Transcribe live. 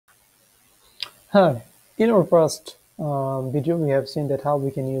Hi. In our first video, we have seen that how we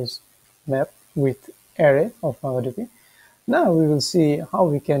can use map with array of mongodb. Now we will see how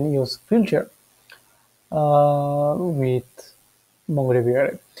we can use filter with mongodb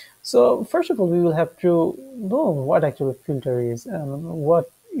array. So first of all, we will have to know what actually filter is and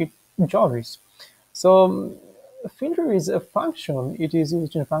what its job is. So filter is a function. It is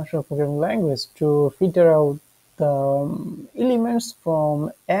used in functional programming language to filter out the elements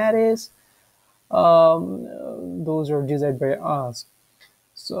from arrays. Those are desired by us.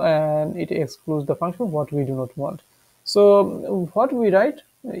 So, and it excludes the function what we do not want. So what we write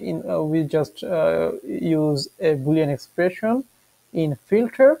in, we just use a boolean expression in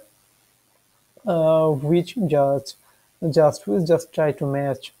filter, which we just try to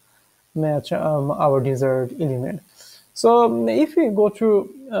match our desired element. So if we go through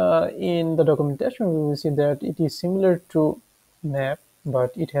in the documentation, we will see that it is similar to map,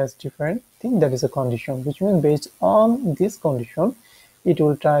 but it has different thing, that is a condition, which means based on this condition, it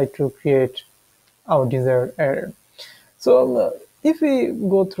will try to create our desired array. So if we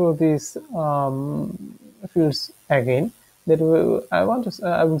go through these fields again, that I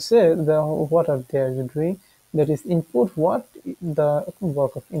would say what are they doing? That is input. What the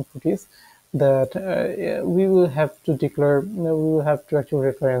work of input is, that we will have to declare. We will have to actually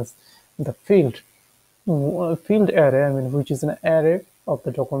reference the field array. I mean, which is an array of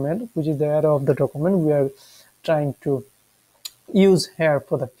the document, which is the array of the document we are trying to use here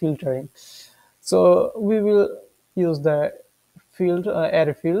for the filtering. So we will use the field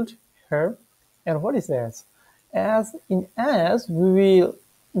array field here. And what is as? As we will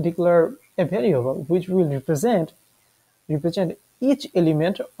declare a variable which will represent each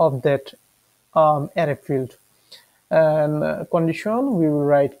element of that array field. And condition, we will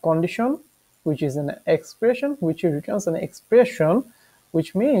write condition, which is an expression which returns an expression,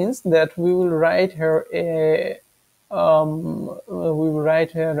 which means that we will write here a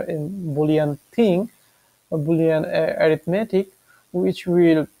boolean thing, a boolean arithmetic, which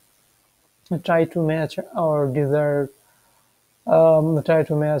will try to match our desired result,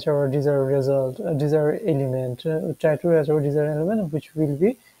 desired element, try to match our desired element, which will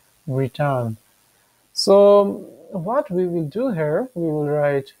be returned. So what we will do here, we will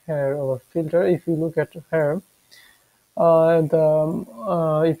write here our filter. If you look at here,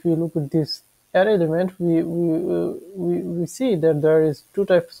 if you look at this array element, we see that there is two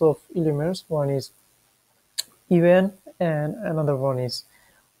types of elements. One is even and another one is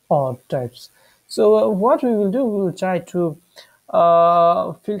odd types. So what we will do, we will try to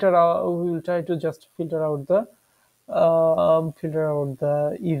filter out. We will try to just filter out the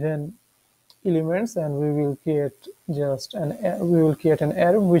even elements, and we will create an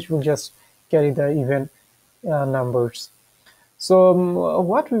array which will just carry the even numbers. So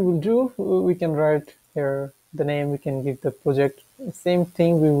what we will do, we can write here the name, we can give the project. Same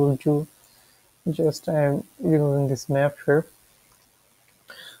thing we will do, just I am removing this map here.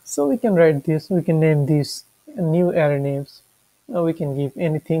 So we can write this, we can name these new array names. We can give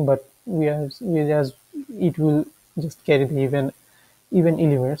anything, but it will just carry the even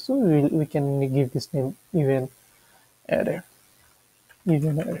elements. So we can give this name array,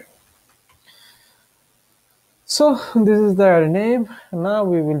 even array. So this is the array name. Now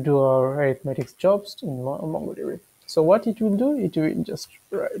we will do our arithmetic jobs in MongoDB. So what it will do, it will just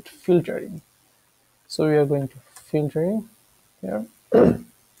write filtering. So we are going to filtering here.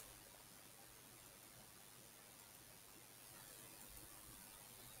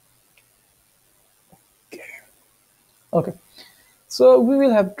 Okay, so we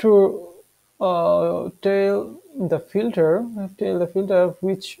will have to tell the filter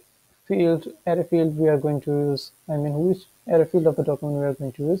which array field we are going to use. I mean, which array field of the document we are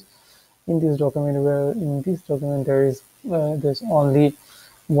going to use. In this document, there's only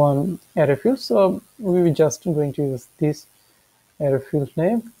one array field, so we will just going to use this array field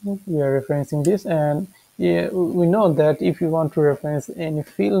name. We are referencing this, and yeah, we know that if you want to reference any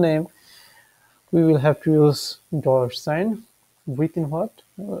field name, we will have to use $sign. Within what?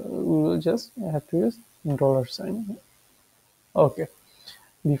 We will just have to use $sign. Okay,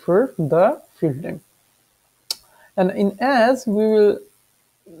 before the field name. And in as, we will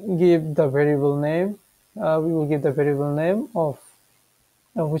give the variable name. We will give the variable name of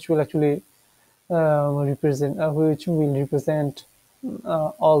which will actually represent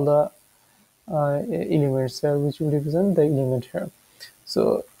all the elements here, which will represent the element here.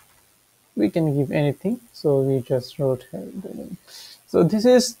 So we can give anything, so we just wrote here the name. So this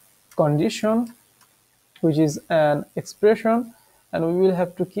is condition, which is an expression, and we will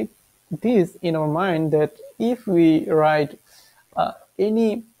have to keep this in our mind, that if we write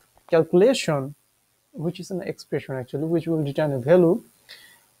any calculation which is an expression actually, which will return a value,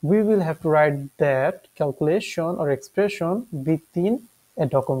 we will have to write that calculation or expression within a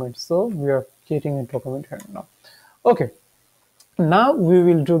document. So we are creating a document here now. Okay, now we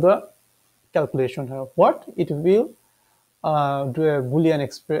will do the calculation here. What it will do a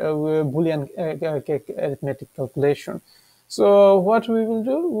boolean arithmetic calculation. So what we will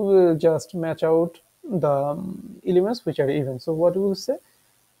do, we will just match out the elements which are even. So what we will say,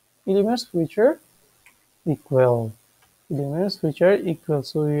 elements which are equal, elements which are equal.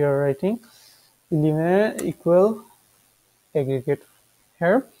 So we are writing element equal aggregate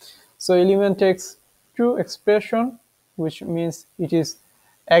here. So element takes true expression, which means it is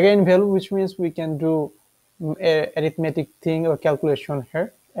again value, which means we can do a arithmetic thing or calculation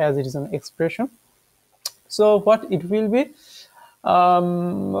here as it is an expression. So what it will be,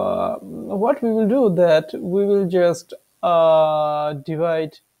 what we will do, that we will just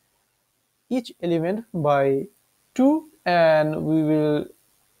divide each element by 2, and we will,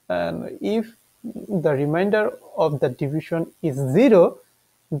 and if the remainder of the division is 0,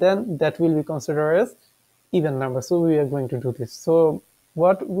 then that will be considered as even number. So we are going to do this. So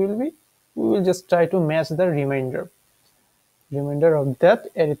what will be, we will just try to match the remainder of that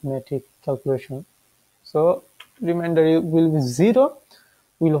arithmetic calculation. So remainder will be 0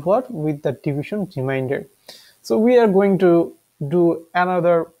 will what, with the division remainder. So we are going to do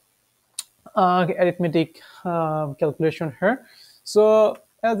another arithmetic calculation here. So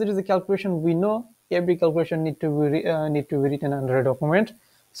as it is a calculation, we know every calculation need to be written under a document.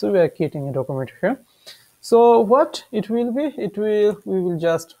 So we are creating a document here. So what it will be, we will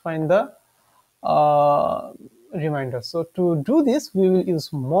just find the remainder. So to do this, we will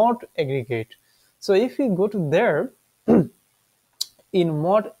use mod aggregate. So if we go to there, in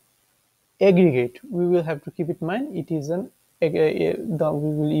mod aggregate, we will have to keep in mind it is an we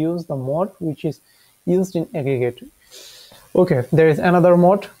will use the mod which is used in aggregate. Okay, there is another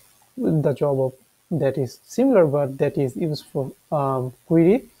mod with the job of that is similar, but that is used for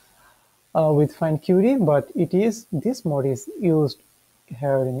query with find query, but it is, this mod is used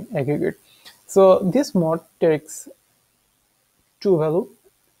here in aggregate. So this mod takes two value,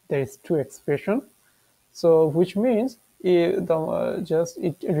 there is two expression, so which means it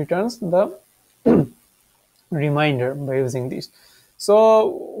returns the reminder by using this. So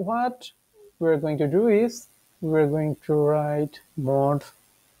what we're going to do is, we're going to write mod,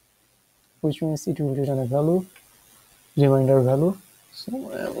 which means it will return a value, reminder value. So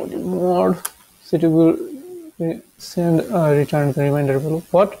mod, so it will return the reminder value.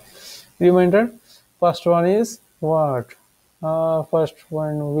 What reminder? First one is what? First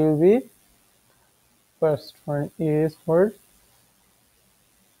one will be, first one is for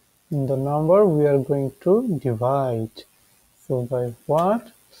the number we are going to divide. So by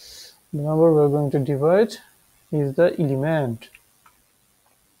what? The number we are going to divide is the element.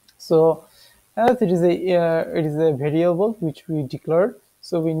 So as it is a variable which we declared,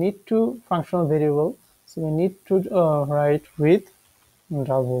 so we need to functional variable. So we need to write with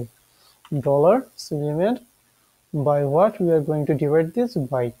double dollar. So element by what we are going to divide this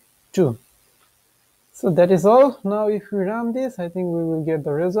by 2. So that is all. Now if we run this, I think we will get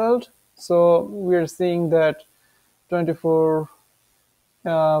the result. So we are seeing that 24,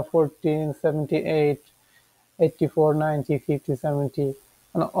 14, 78, 84, 90, 50, 70,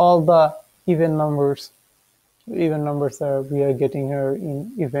 and all the even numbers are we are getting here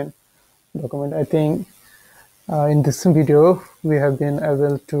in even document. I think in this video we have been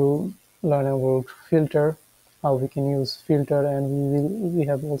able to learn about filter, how we can use filter, and we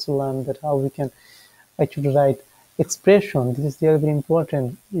have also learned that how we can actually write expression. This is very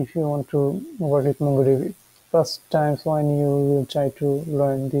important if you want to work with MongoDB. First times when you will try to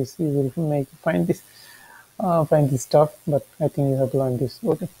learn this, you will find this stuff, but I think you have learned this.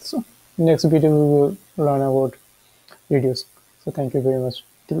 Okay, so next video we will learn about videos. So thank you very much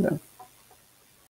till then.